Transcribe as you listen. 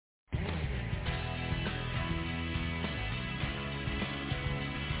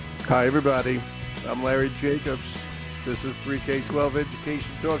Hi, everybody. I'm Larry Jacobs. This is Pre-K-12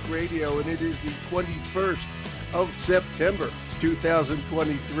 Education Talk Radio, and it is the 21st of September,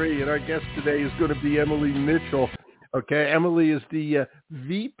 2023, and our guest today is going to be Emily Mitchell. Okay, Emily is the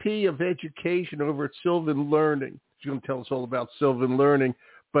VP of Education over at Sylvan Learning. She's going to tell us all about Sylvan Learning,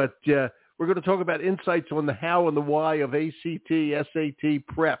 but we're going to talk about insights on the how and the why of ACT, SAT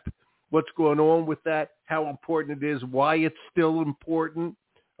prep. What's going on with that, how important it is, why it's still important.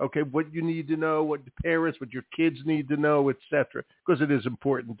 Okay, what you need to know, what the parents, what your kids need to know, etc., because it is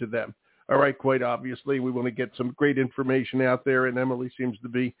important to them. All right, quite obviously, we want to get some great information out there, and Emily seems to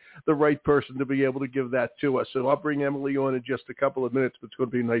be the right person to be able to give that to us. So I'll bring Emily on in just a couple of minutes, but it's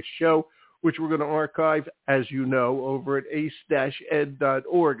going to be a nice show, which we're going to archive, as you know, over at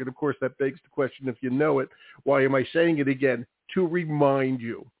ace-ed.org. And, of course, that begs the question, if you know it, why am I saying it again? To remind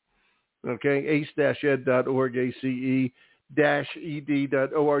you. Okay, ace-ed.org, ACE-ed.org.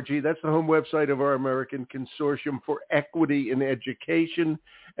 That's the home website of our American Consortium for Equity in Education,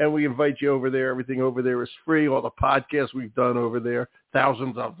 and we invite you over there. Everything over there is free. All the podcasts we've done over there,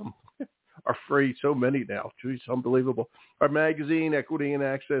 thousands of them, are free. So many now. Geez, unbelievable. Our magazine, Equity and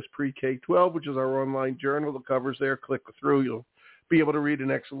Access Pre-K-12, which is our online journal. The cover's there. Click through. You'll be able to read an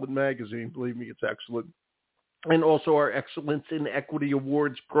excellent magazine. Believe me, it's excellent. And also our Excellence in Equity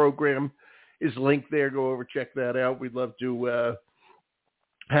Awards program is linked there. Go over, check that out. We'd love to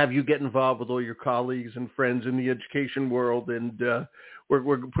have you get involved with all your colleagues and friends in the education world. And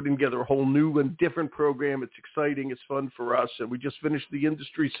we're putting together a whole new and different program. It's exciting. It's fun for us. And we just finished the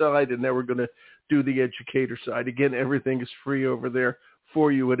industry side, and now we're going to do the educator side. Again, everything is free over there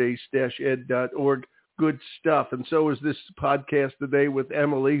for you at ace-ed.org. Good stuff. And so is this podcast today with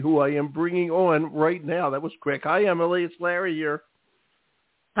Emily, who I am bringing on right now. That was quick. Hi, Emily. It's Larry here.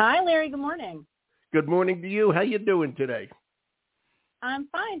 Hi, Larry. Good morning. Good morning to you. How you doing today? I'm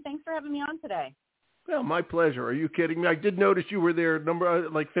fine. Thanks for having me on today. Well, my pleasure. Are you kidding me? I did notice you were there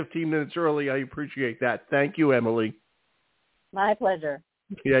like 15 minutes early. I appreciate that. Thank you, Emily. My pleasure.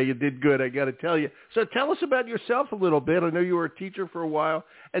 Yeah, you did good, I got to tell you. So tell us about yourself a little bit. I know you were a teacher for a while.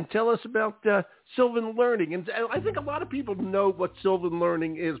 And tell us about Sylvan Learning. And I think a lot of people know what Sylvan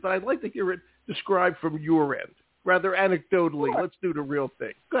Learning is, but I'd like to hear it described from your end. Rather anecdotally, Sure. Let's do the real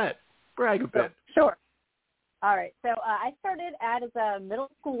thing. Go ahead. Brag a bit. Sure. All right. So I started out as a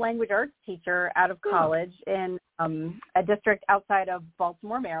middle school language arts teacher out of college in a district outside of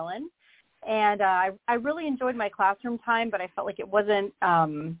Baltimore, Maryland. And I really enjoyed my classroom time, but I felt like it wasn't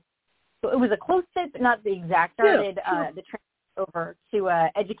so it was a close fit, but not the exact. Started the transition over to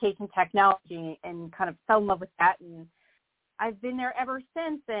education technology and kind of fell in love with that. And I've been there ever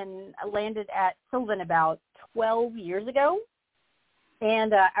since, and I landed at Sylvan about 12 years ago.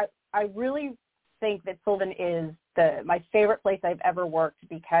 And I really think that Sylvan is my favorite place I've ever worked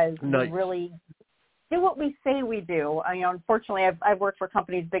because we really do what we say we do. Unfortunately, I've worked for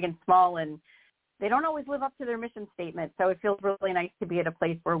companies big and small, and they don't always live up to their mission statement. So it feels really nice to be at a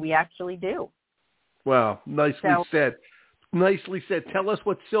place where we actually do. Wow, nicely said. Nicely said. Tell us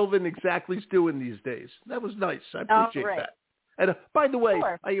what Sylvan exactly is doing these days. That was nice. I appreciate that. And by the way,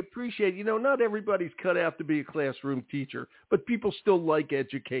 sure. I appreciate, not everybody's cut out to be a classroom teacher, but people still like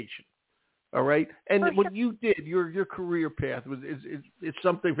education. All right. And what you did, your career path it's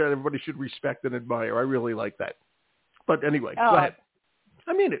something that everybody should respect and admire. I really like that. But anyway, go ahead.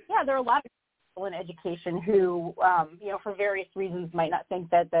 I mean it. Yeah, there are a lot of people in education who, for various reasons might not think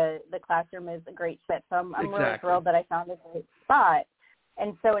that the classroom is a great fit. So I'm really thrilled that I found a great spot.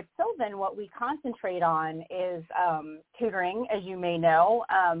 And so at Sylvan, what we concentrate on is tutoring, as you may know.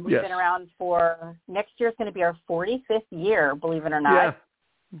 We've been around for, next year it's going to be our 45th year, believe it or not.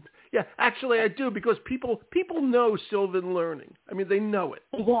 Yeah, actually I do, because people know Sylvan Learning. I mean, they know it.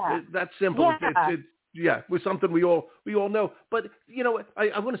 Yeah. That's simple. Yeah. It was something we all know. But,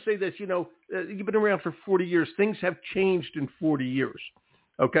 I want to say this, you've been around for 40 years. Things have changed in 40 years.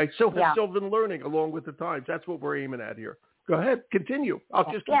 Okay? So has Sylvan Learning along with the times. That's what we're aiming at here. Go ahead. Continue.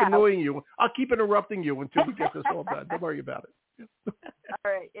 I'll just keep annoying you. I'll keep interrupting you until we get this all done. Don't worry about it.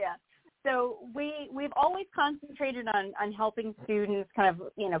 All right. Yeah. So we've always concentrated on helping students kind of,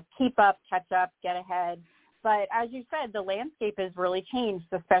 keep up, catch up, get ahead. But as you said, the landscape has really changed,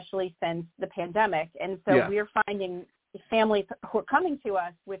 especially since the pandemic. And so we're finding families who are coming to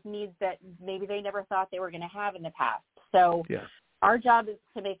us with needs that maybe they never thought they were going to have in the past. So our job is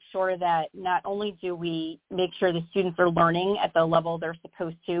to make sure that not only do we make sure the students are learning at the level they're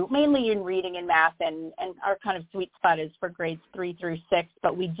supposed to, mainly in reading and math, and our kind of sweet spot is for grades 3 through 6,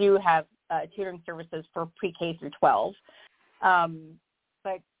 but we do have tutoring services for pre-K through 12.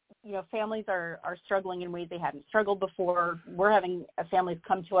 But families are struggling in ways they hadn't struggled before. We're having families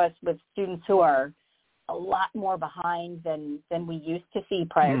come to us with students who are a lot more behind than we used to see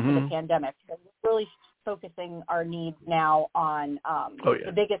prior to the pandemic. So we're really focusing our needs now on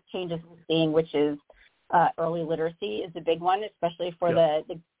the biggest changes we're seeing, which is early literacy is a big one, especially for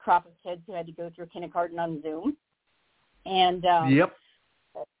the crop of kids who had to go through kindergarten on Zoom. And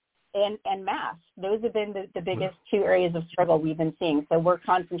and math. Those have been the biggest two areas of struggle we've been seeing. So we're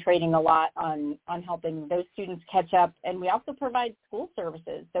concentrating a lot on helping those students catch up. And we also provide school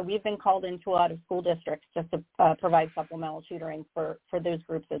services. So we've been called into a lot of school districts just to provide supplemental tutoring for those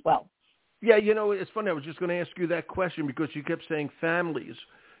groups as well. Yeah, it's funny. I was just going to ask you that question because you kept saying families.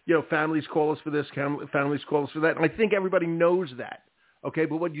 Families call us for this, families call us for that. And I think everybody knows that. Okay,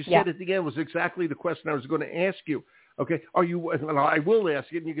 but what you said at the end was exactly the question I was going to ask you. Okay, I will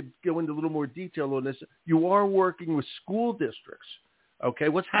ask it, and you could go into a little more detail on this. You are working with school districts. Okay,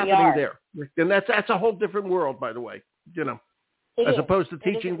 what's happening there? And that's a whole different world, by the way. As opposed to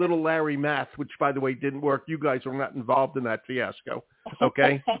teaching little Larry math, which, by the way, didn't work. You guys are not involved in that fiasco.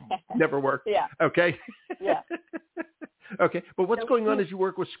 Okay, never worked. Yeah. Okay. Yeah. Okay, but what's going on as you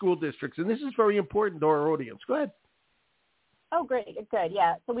work with school districts? And this is very important to our audience. Go ahead. Oh, great. Good.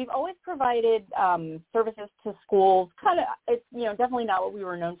 Yeah. So we've always provided services to schools. It's, definitely not what we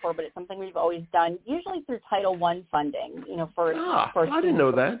were known for, but it's something we've always done, usually through Title I funding, for I didn't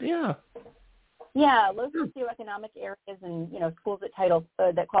know that. Yeah. Yeah. Low socioeconomic areas and, schools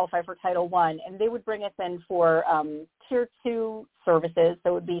that qualify for Title I, and they would bring us in for Tier 2 services.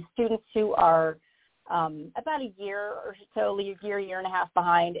 So it would be students who are about a year or so, year and a half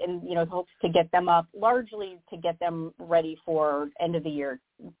behind, and, hopes to get them up, largely to get them ready for end of the year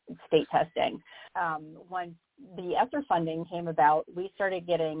state testing. Once the ESSER funding came about, we started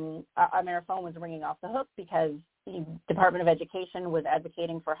getting, our phone was ringing off the hook because the Department of Education was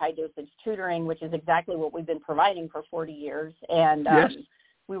advocating for high dosage tutoring, which is exactly what we've been providing for 40 years. And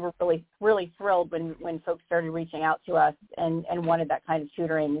we were really, really thrilled when folks started reaching out to us and wanted that kind of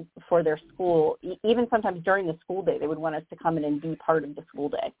tutoring for their school. Even sometimes during the school day, they would want us to come in and be part of the school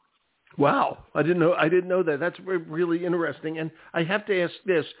day. Wow. I didn't know that. That's really interesting. And I have to ask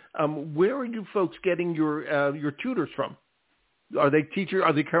this, where are you folks getting your tutors from? Are they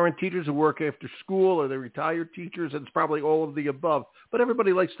current teachers who work after school? Are they retired teachers? It's probably all of the above. But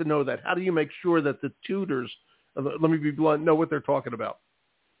everybody likes to know that. How do you make sure that the tutors, let me be blunt, know what they're talking about?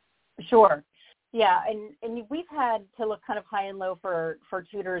 Sure. Yeah, and we've had to look kind of high and low for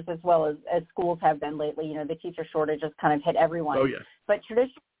tutors as well as schools have been lately. The teacher shortage has kind of hit everyone. Oh, yes. But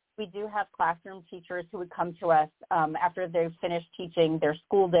traditionally, we do have classroom teachers who would come to us after they've finished teaching their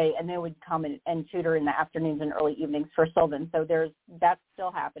school day, and they would come and tutor in the afternoons and early evenings for Sylvan. So that's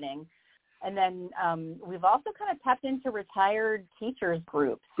still happening. And then we've also kind of tapped into retired teachers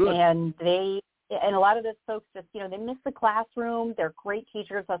groups. Good. And a lot of those folks just, they miss the classroom. They're great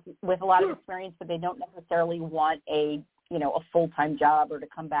teachers with a lot of experience, but they don't necessarily want a full-time job or to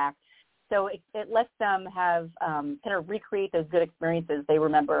come back. So it lets them have kind of recreate those good experiences they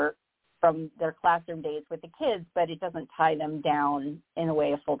remember from their classroom days with the kids, but it doesn't tie them down in a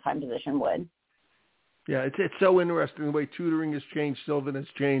way a full-time position would. Yeah, it's so interesting the way tutoring has changed, Sylvan has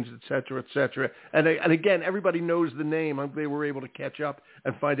changed, et cetera, et cetera. And again, everybody knows the name. They were able to catch up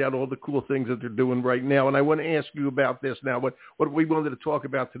and find out all the cool things that they're doing right now. And I want to ask you about this now. What we wanted to talk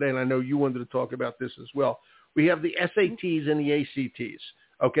about today, and I know you wanted to talk about this as well. We have the SATs and the ACTs,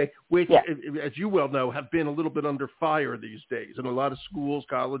 okay, which, as you well know, have been a little bit under fire these days. And a lot of schools,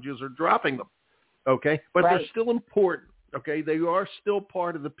 colleges are dropping them, okay? But they're still important, okay? They are still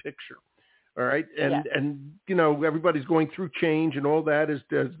part of the picture. All right. And everybody's going through change and all that as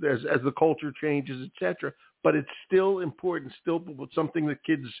the culture changes, et cetera. But it's still important, still something that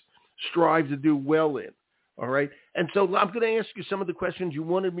kids strive to do well in. All right. And so I'm going to ask you some of the questions you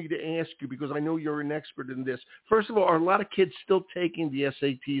wanted me to ask you because I know you're an expert in this. First of all, are a lot of kids still taking the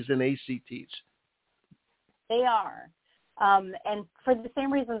SATs and ACTs? They are. And for the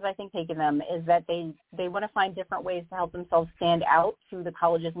same reasons I think taking them is that they want to find different ways to help themselves stand out to the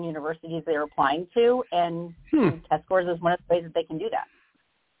colleges and universities they're applying to, and test scores is one of the ways that they can do that.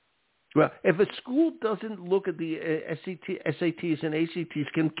 Well, if a school doesn't look at the SATs and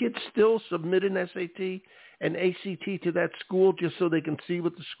ACTs, can kids still submit an SAT and ACT to that school just so they can see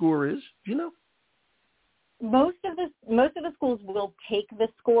what the score is? Do you know? Most of the schools will take the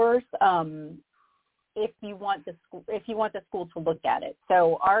scores. If you want the school to look at it.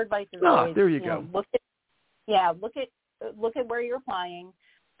 So our advice is always, there you go. Look at where you're applying,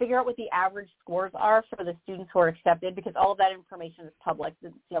 figure out what the average scores are for the students who are accepted, because all of that information is public.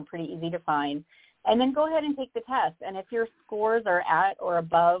 It's pretty easy to find. And then go ahead and take the test. And if your scores are at or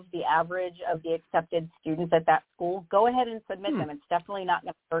above the average of the accepted students at that school, go ahead and submit them. It's definitely not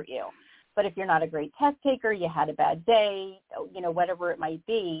going to hurt you. But if you're not a great test taker, you had a bad day, whatever it might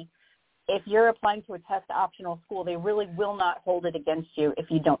be, if you're applying to a test optional school, they really will not hold it against you if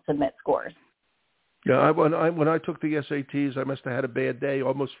you don't submit scores. Yeah, when I took the SATs, I must have had a bad day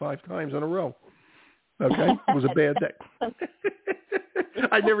almost 5 times in a row. Okay? It was a bad day.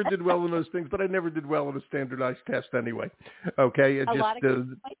 I never did well in those things, but I never did well in a standardized test anyway. Okay?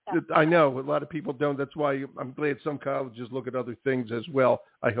 I know a lot of people don't. That's why I'm glad some colleges look at other things as well.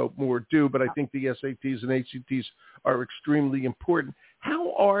 I hope more do, but I think the SATs and ACTs are extremely important.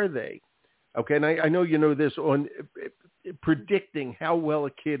 How are they? Okay, and I know you know this on predicting how well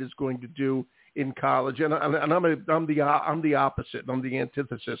a kid is going to do in college, and I'm the opposite. I'm the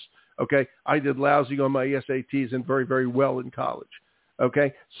antithesis. Okay, I did lousy on my SATs and very, very well in college.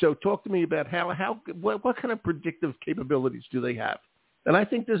 Okay, so talk to me about what kind of predictive capabilities do they have? And I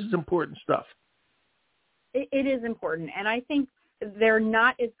think this is important stuff. It is important, and I think they're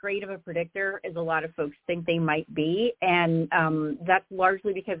not as great of a predictor as a lot of folks think they might be, and that's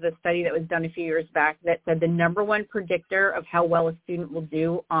largely because of the study that was done a few years back that said the number one predictor of how well a student will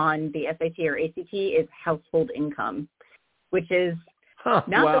do on the SAT or ACT is household income, which is not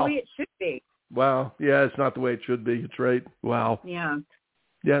the way it should be. Wow. Yeah, it's not the way it should be. It's right. Wow. Yeah.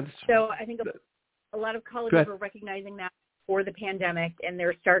 Yeah. So I think a lot of colleges were recognizing that for the pandemic, and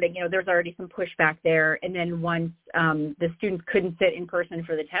they're starting, there's already some pushback there. And then once the students couldn't sit in person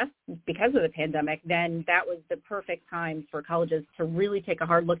for the test because of the pandemic, then that was the perfect time for colleges to really take a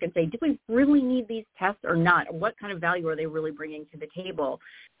hard look and say, do we really need these tests or not? What kind of value are they really bringing to the table?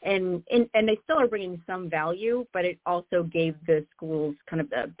 And they still are bringing some value, but it also gave the schools kind of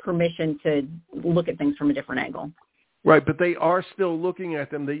the permission to look at things from a different angle. Right, but they are still looking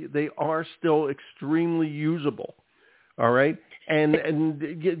at them. They are still extremely usable. All right, and are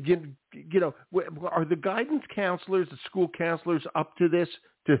the guidance counselors, the school counselors, up to this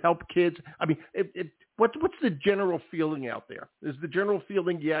to help kids? I mean, what's the general feeling out there? Is the general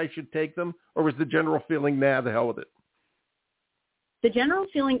feeling, yeah, I should take them, or is the general feeling, nah, the hell with it? The general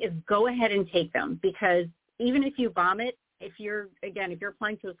feeling is go ahead and take them, because even if you bomb it, if you're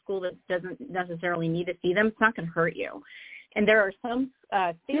applying to a school that doesn't necessarily need to see them, it's not going to hurt you. And there are some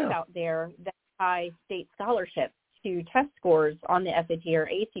states out there that tie state scholarships to test scores on the SAT or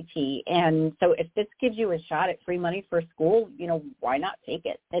ACT. And so if this gives you a shot at free money for school, why not take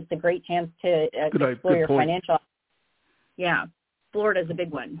it? It's a great chance to explore your financial. Yeah. Florida's a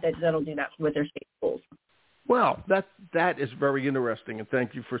big one that'll do that with their state schools. Well, that is very interesting, and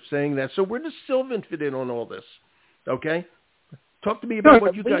thank you for saying that. So where does Sylvan fit in on all this? Okay? Talk to me about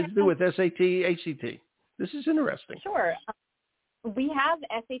what you guys do with SAT, ACT. This is interesting. Sure. We have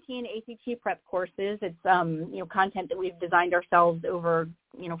SAT and ACT prep courses. It's content that we've designed ourselves over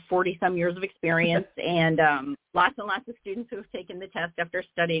 40 some years of experience, and lots and lots of students who have taken the test after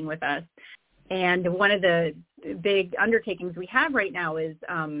studying with us. And one of the big undertakings we have right now is,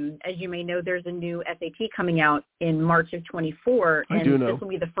 as you may know, there's a new SAT coming out in March of 24, and this will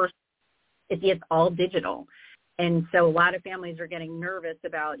be the first. It's all digital. And so a lot of families are getting nervous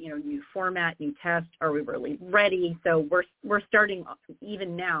about, new format, new test. Are we really ready? So we're starting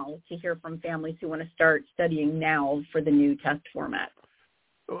even now to hear from families who want to start studying now for the new test format.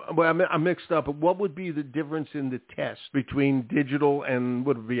 Well, I'm mixed up. What would be the difference in the test between digital and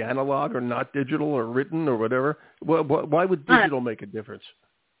would it be analog or not digital or written or whatever? Why would digital make a difference?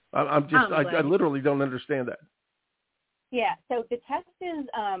 I literally don't understand that. Yeah. So the test is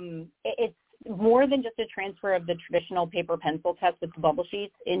it's more than just a transfer of the traditional paper pencil test with the bubble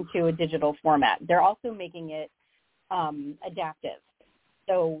sheets into a digital format. They're also making it adaptive.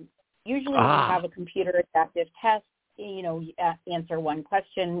 So usually when you have a computer adaptive test, you answer one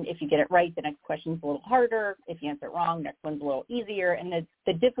question. If you get it right, the next question's a little harder. If you answer it wrong, next one's a little easier. And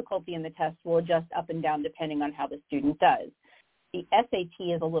the difficulty in the test will adjust up and down depending on how the student does. The SAT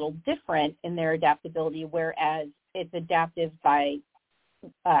is a little different in their adaptability, whereas it's adaptive by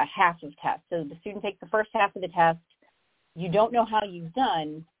half of test. So the student takes the first half of the test. You don't know how you've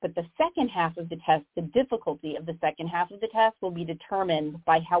done, but the second half of the test, the difficulty of the second half of the test will be determined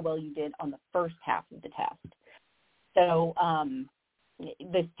by how well you did on the first half of the test. So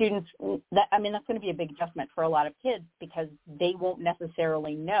the students, that's going to be a big adjustment for a lot of kids because they won't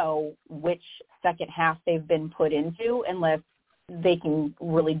necessarily know which second half they've been put into unless they can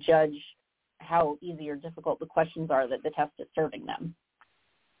really judge how easy or difficult the questions are that the test is serving them.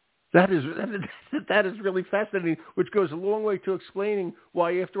 That is really fascinating, which goes a long way to explaining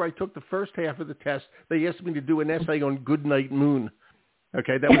why after I took the first half of the test, they asked me to do an essay on Goodnight Moon.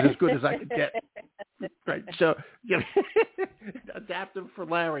 Okay, that was as good as I could get. Right. So, adaptive for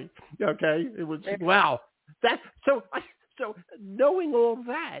Larry. Okay. It was, wow. So knowing all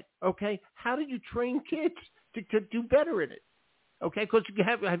that, okay, how do you train kids to do better in it? Okay. Because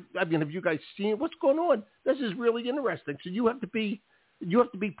have you guys seen what's going on? This is really interesting. So you have to be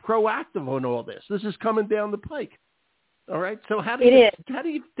proactive on all this. This is coming down the pike. All right. So how do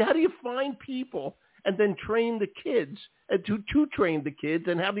you find people and then train the kids and to train the kids,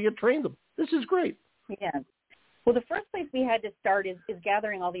 and how do you train them? This is great. Yeah. Well, the first place we had to start is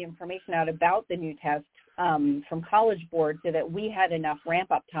gathering all the information out about the new test from College Board so that we had enough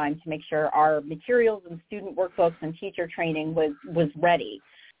ramp-up time to make sure our materials and student workbooks and teacher training was ready.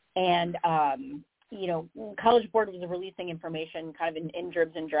 And, College Board was releasing information kind of in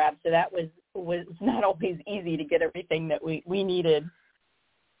dribs and drabs, so that was not always easy to get everything that we needed.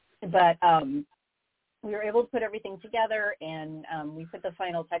 But we were able to put everything together, and we put the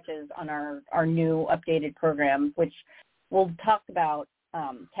final touches on our new updated program, which will talk about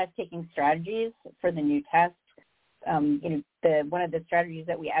test-taking strategies for the new test. One of the strategies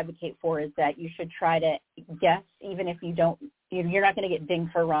that we advocate for is that you should try to guess, even if you're not going to get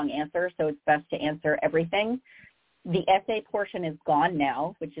dinged for a wrong answer, so it's best to answer everything. The essay portion is gone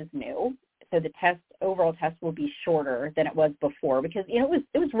now, which is new. So the overall test will be shorter than it was before because, it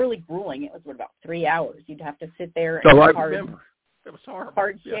was really grueling. It was about 3 hours. You'd have to sit there and remember. It was horrible.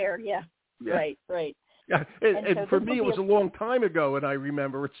 Hard shared, yeah. Right. Yeah, and so for me, it was a long time ago, and I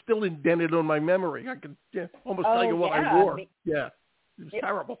remember it's still indented on my memory. I can almost tell you what I wore. It was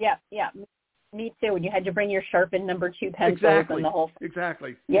terrible. Yeah. Me too. And you had to bring your sharpened number 2 pencils and the whole thing.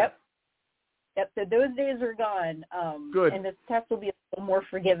 Exactly. Yep. So those days are gone. Good. And this test will be a little more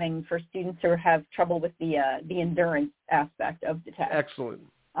forgiving for students who have trouble with the endurance aspect of the test. Excellent.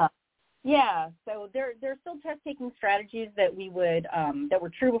 So there's still test-taking strategies that we would that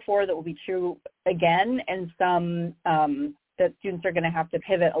were true before that will be true again, and some that students are going to have to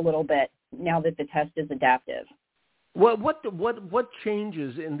pivot a little bit now that the test is adaptive. What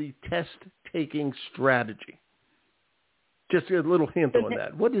changes in the test-taking strategy? Just a little hint on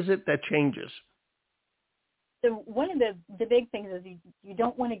that. What is it that changes? So one of the big things is you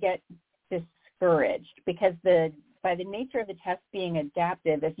don't want to get discouraged because by the nature of the test being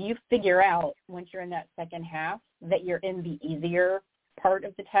adaptive, if you figure out once you're in that second half that you're in the easier part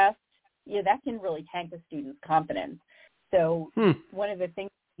of the test, that can really tank a student's confidence. So one of the things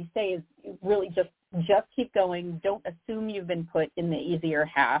you say is really just keep going. Don't assume you've been put in the easier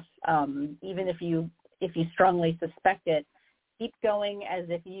half, even if you strongly suspect it. Keep going as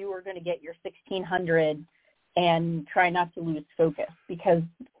if you were going to get your 1600 and try not to lose focus because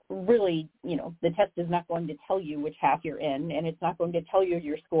really, the test is not going to tell you which half you're in, and it's not going to tell you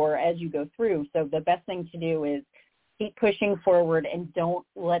your score as you go through. So the best thing to do is keep pushing forward and don't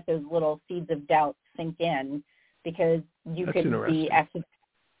let those little seeds of doubt sink in because you could be accidentally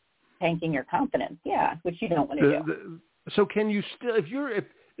tanking your confidence, which you don't want to do. So can you still,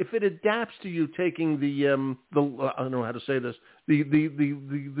 if it adapts to you taking the I don't know how to say this,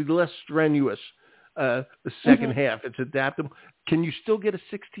 the less strenuous the second half, it's adaptable. Can you still get a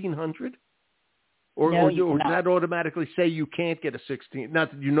 1600? Or does that automatically say you can't get a 16?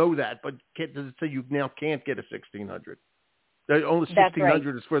 Not that you know that, but does it say you now can't get a 1600? Only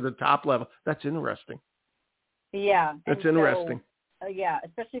 1600 is for the top level. That's interesting. Yeah. That's interesting.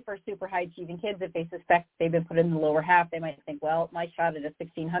 Especially for super high achieving kids, if they suspect they've been put in the lower half, they might think, well, my shot at a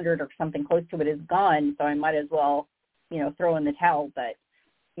 1600 or something close to it is gone, so I might as well, throw in the towel. But,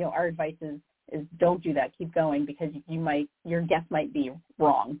 our advice is don't do that. Keep going because your guess might be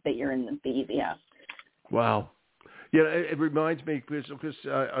wrong that you're in the easy half. Wow. Yeah, it reminds me because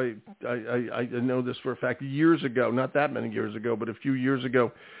I know this for a fact. Years ago, not that many years ago, but a few years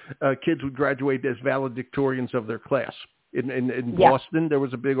ago, kids would graduate as valedictorians of their class. In Boston, there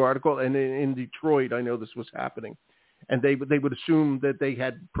was a big article, and in Detroit, I know this was happening, and they would assume that they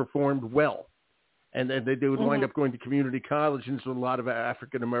had performed well, and then they would wind up going to community college, and so a lot of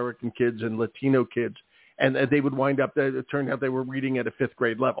African American kids and Latino kids, and they would wind up. It turned out they were reading at a 5th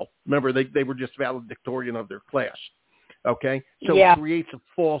grade level. Remember, they were just valedictorian of their class. Okay, so it creates a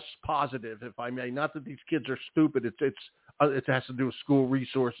false positive, if I may. Not that these kids are stupid. It has to do with school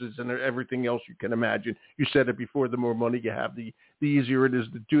resources and everything else you can imagine. You said it before, the more money you have, the easier it is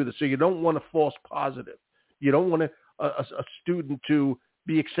to do this. So you don't want a false positive. You don't want a student to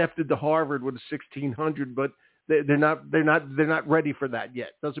be accepted to Harvard with a 1600, but they're not ready for that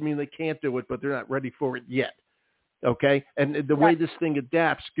yet. Doesn't mean they can't do it, but they're not ready for it yet. Okay? And the way this thing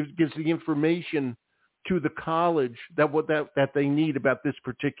adapts gives the information to the college that they need about this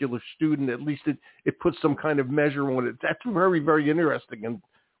particular student. At least it puts some kind of measure on it. That's very, very interesting. And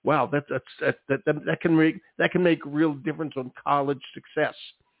wow, that can make a real difference on college success.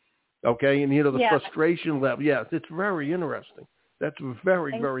 Okay, and the frustration level. Yeah, it's very interesting. That's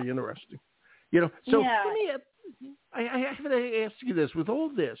very, very interesting. So let me. I have to ask you this. With all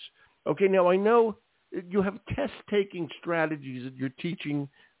this, okay, now I know you have test-taking strategies that you're teaching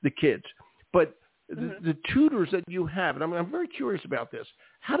the kids, but the tutors that you have, and I'm very curious about this.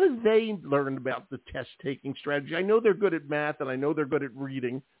 How do they learn about the test-taking strategy? I know they're good at math, and I know they're good at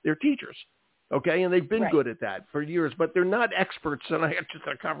reading. They're teachers, okay, and they've been good at that for years, but they're not experts. And I had just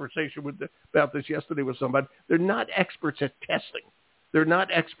a conversation about this yesterday with somebody. They're not experts at testing. They're not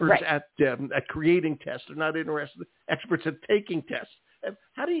experts at creating tests. They're not experts at taking tests.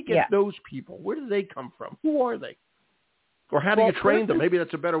 How do you get those people? Where do they come from? Who are they? Or how do you train them? Maybe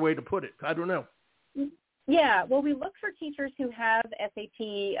that's a better way to put it. I don't know. Yeah, well, we look for teachers who have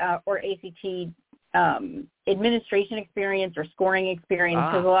SAT or ACT administration experience or scoring experience,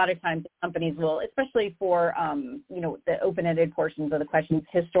 because a lot of times companies will, especially for the open-ended portions of the questions,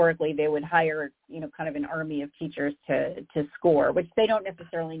 historically they would hire kind of an army of teachers to score, which they don't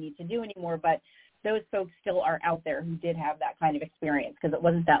necessarily need to do anymore, but those folks still are out there who did have that kind of experience, because it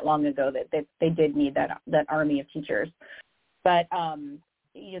wasn't that long ago that they did need that army of teachers. But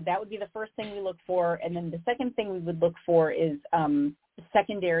that would be the first thing we look for, and then the second thing we would look for is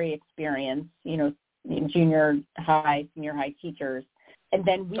secondary experience, junior high, senior high teachers, and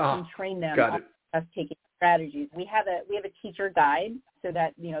then we can train them on test-taking strategies. We have a teacher guide so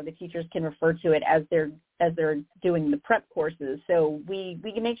that the teachers can refer to it as they're doing the prep courses. So we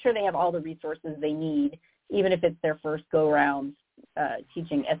can make sure they have all the resources they need, even if it's their first go around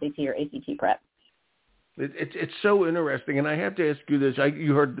teaching SAT or ACT prep. It's so interesting, and I have to ask you this.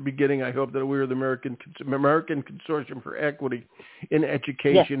 You heard at the beginning, I hope, that we're the American Consortium for Equity in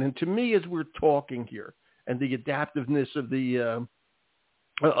Education. Yes. And to me, as we're talking here, and the adaptiveness of the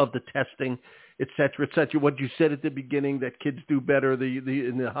testing, et cetera, what you said at the beginning, that kids do better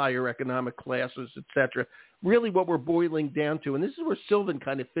in the higher economic classes, et cetera, really what we're boiling down to, and this is where Sylvan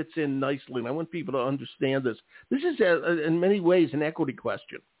kind of fits in nicely, and I want people to understand this. This is, in many ways, an equity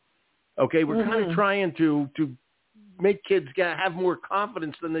question. Okay, we're kind of trying to make kids have more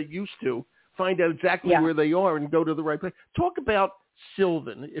confidence than they used to, find out exactly where they are and go to the right place. Talk about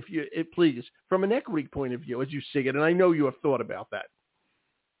Sylvan, if please, from an equity point of view as you see it, and I know you have thought about that.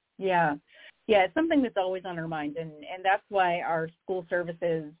 Yeah, it's something that's always on our mind, and that's why our school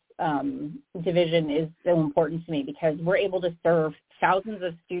services division is so important to me, because we're able to serve thousands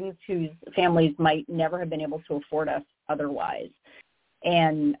of students whose families might never have been able to afford us otherwise.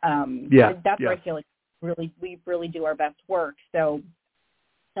 And that's where I feel like we really do our best work. So,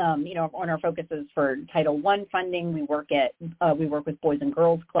 on our focuses for Title I funding, we work with Boys and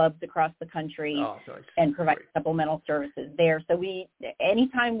Girls Clubs across the country and provide supplemental services there. So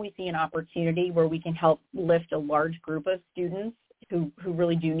anytime we see an opportunity where we can help lift a large group of students who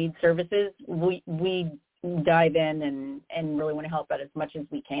really do need services, we dive in and really want to help out as much as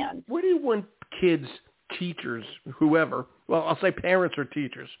we can. Where do you want kids, teachers, whoever, well, I'll say parents or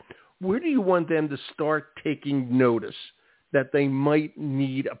teachers, where do you want them to start taking notice that they might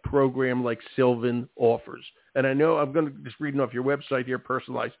need a program like Sylvan offers? And I know I'm going to just reading off your website here: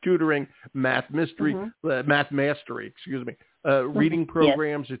 personalized tutoring, math mastery, reading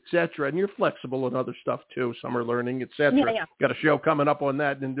programs, etc. And you're flexible in other stuff too, summer learning, etc. Yeah. Got a show coming up on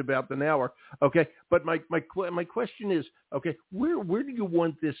that in about an hour. Okay, but my question is, okay, where do you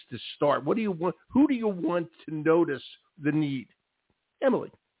want this to start? What do you want? Who do you want to notice the need?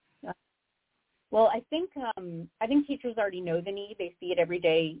 Emily. Well, I think teachers already know the need. They see it every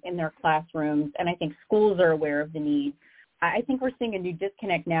day in their classrooms, and I think schools are aware of the need. I think we're seeing a new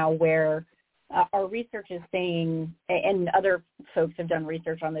disconnect now where our research is saying, and other folks have done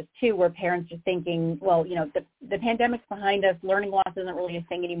research on this too, where parents are thinking, well, the pandemic's behind us, learning loss isn't really a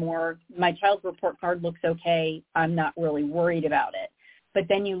thing anymore. My child's report card looks okay. I'm not really worried about it. But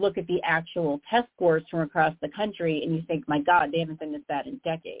then you look at the actual test scores from across the country and you think, my God, they haven't been this bad in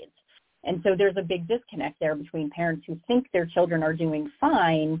decades. And so there's a big disconnect there between parents who think their children are doing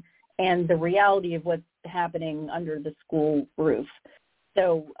fine and the reality of what's happening under the school roof.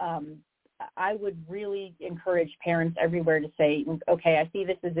 So I would really encourage parents everywhere to say, okay, I see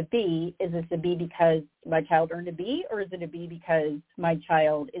this as a B. Is this a B because my child earned a B, or is it a B because my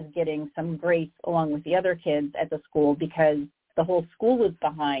child is getting some grace along with the other kids at the school because the whole school is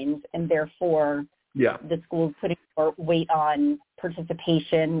behind, and therefore the school is putting more weight on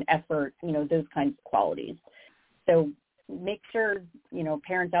participation, effort, those kinds of qualities. So make sure,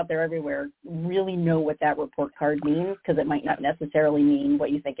 parents out there everywhere really know what that report card means, because it might not necessarily mean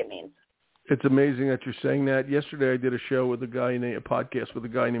what you think it means. It's amazing that you're saying that. Yesterday I did a podcast with a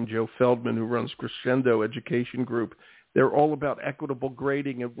guy named Joe Feldman who runs Crescendo Education Group. They're all about equitable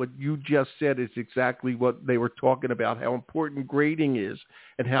grading, and what you just said is exactly what they were talking about, how important grading is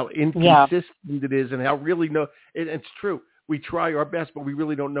and how inconsistent it is and how really it's true. We try our best, but we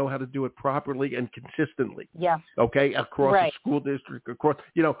really don't know how to do it properly and consistently. Yeah. Okay, across the school district, across,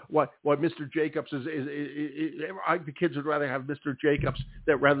 what Mr. Jacobs is the kids would rather have Mr. Jacobs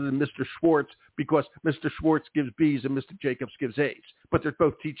rather than Mr. Schwartz, because Mr. Schwartz gives B's and Mr. Jacobs gives A's, but they're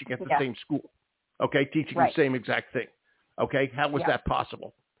both teaching at the same school. Okay, teaching the same exact thing. Okay, how was that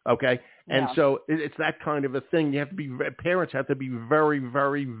possible? Okay, and so it's that kind of a thing. Parents have to be very,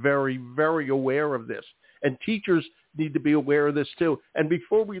 very, very, very aware of this, and teachers need to be aware of this too. And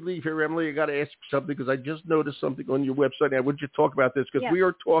before we leave here, Emily, I got to ask you something, because I just noticed something on your website, and I want you to talk about this, because we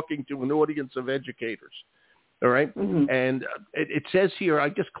are talking to an audience of educators. All right, and it says here, I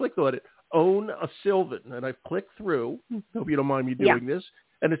just clicked on it, own a Sylvan, and I've clicked through. Hope you don't mind me doing this.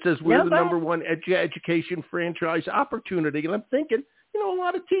 And it says we're the number one education franchise opportunity. And I'm thinking, a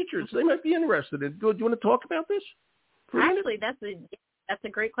lot of teachers, they might be interested in. Do you want to talk about this? Actually, that's a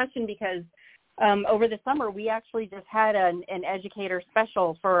great question, because over the summer we actually just had an educator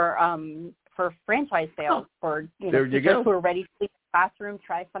special for franchise sales for teachers who are ready to leave the classroom,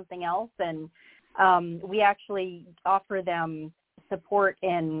 try something else, and we actually offer them support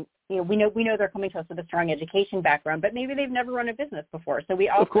in. We know they're coming to us with a strong education background, but maybe they've never run a business before. So we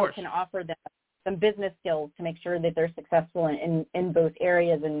also can offer them some business skills to make sure that they're successful in both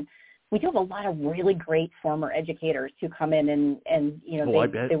areas. And we do have a lot of really great former educators who come in and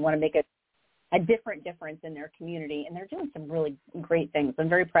they want to make a different difference in their community, and they're doing some really great things. I'm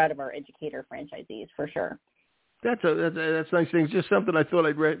very proud of our educator franchisees, for sure. That's nice thing. It's just something I thought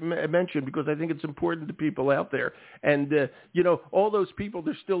I'd mention, because I think it's important to people out there. And, all those people,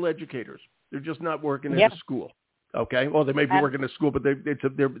 they're still educators. They're just not working at a school. Okay? Well, they may be working at a school, but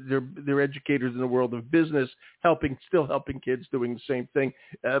they're educators in the world of business, still helping kids, doing the same thing.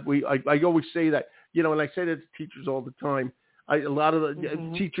 I always say that, and I say that to teachers all the time. A lot of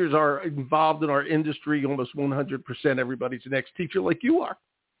the teachers are involved in our industry, almost 100%. Everybody's an ex-teacher like you are.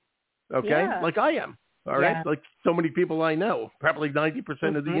 Okay? Like I am. All right, like so many people I know, probably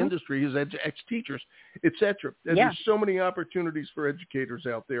 90% of the industry is ex-teachers, et cetera. And there's so many opportunities for educators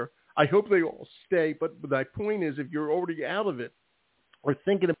out there. I hope they all stay. But my point is, if you're already out of it or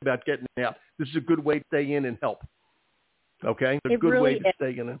thinking about getting out, this is a good way to stay in and help. Okay, a good way to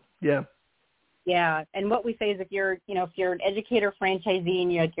stay in it. Yeah. Yeah, and what we say is, if you're an educator franchisee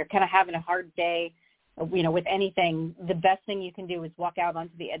and you're kind of having a hard day, with anything, the best thing you can do is walk out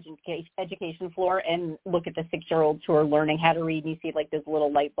onto the education floor and look at the 6-year-olds who are learning how to read, and you see like those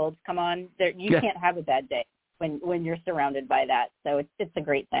little light bulbs come on. You can't have a bad day when you're surrounded by that. So it's a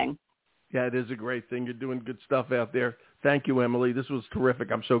great thing. Yeah, it is a great thing. You're doing good stuff out there. Thank you, Emily. This was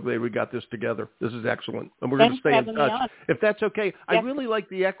terrific. I'm so glad we got this together. This is excellent. And we're going to stay in touch. If that's okay. I really like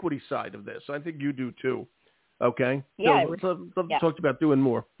the equity side of this. I think you do too. Okay? Yeah. So, let's talk about doing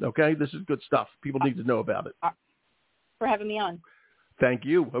more. Okay? This is good stuff. People need to know about it. For having me on. Thank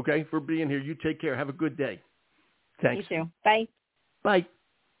you. Okay? For being here. You take care. Have a good day. Thanks. You too. Bye. Bye.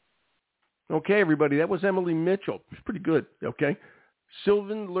 Okay, everybody. That was Emily Mitchell. It's pretty good. Okay?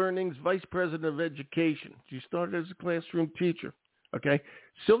 Sylvan Learning's Vice President of Education. She started as a classroom teacher. Okay?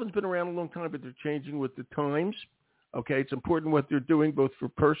 Sylvan's been around a long time, but they're changing with the times. Okay, it's important what they're doing, both for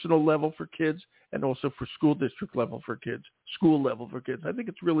personal level for kids and also for school district level for kids, school level for kids. I think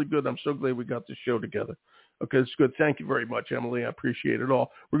it's really good. I'm so glad we got this show together. Okay, it's good. Thank you very much, Emily. I appreciate it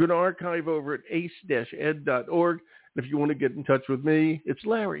all. We're going to archive over at ace-ed.org. And if you want to get in touch with me, it's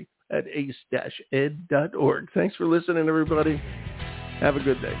Larry at ace-ed.org. Thanks for listening, everybody. Have a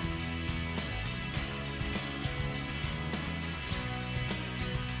good day.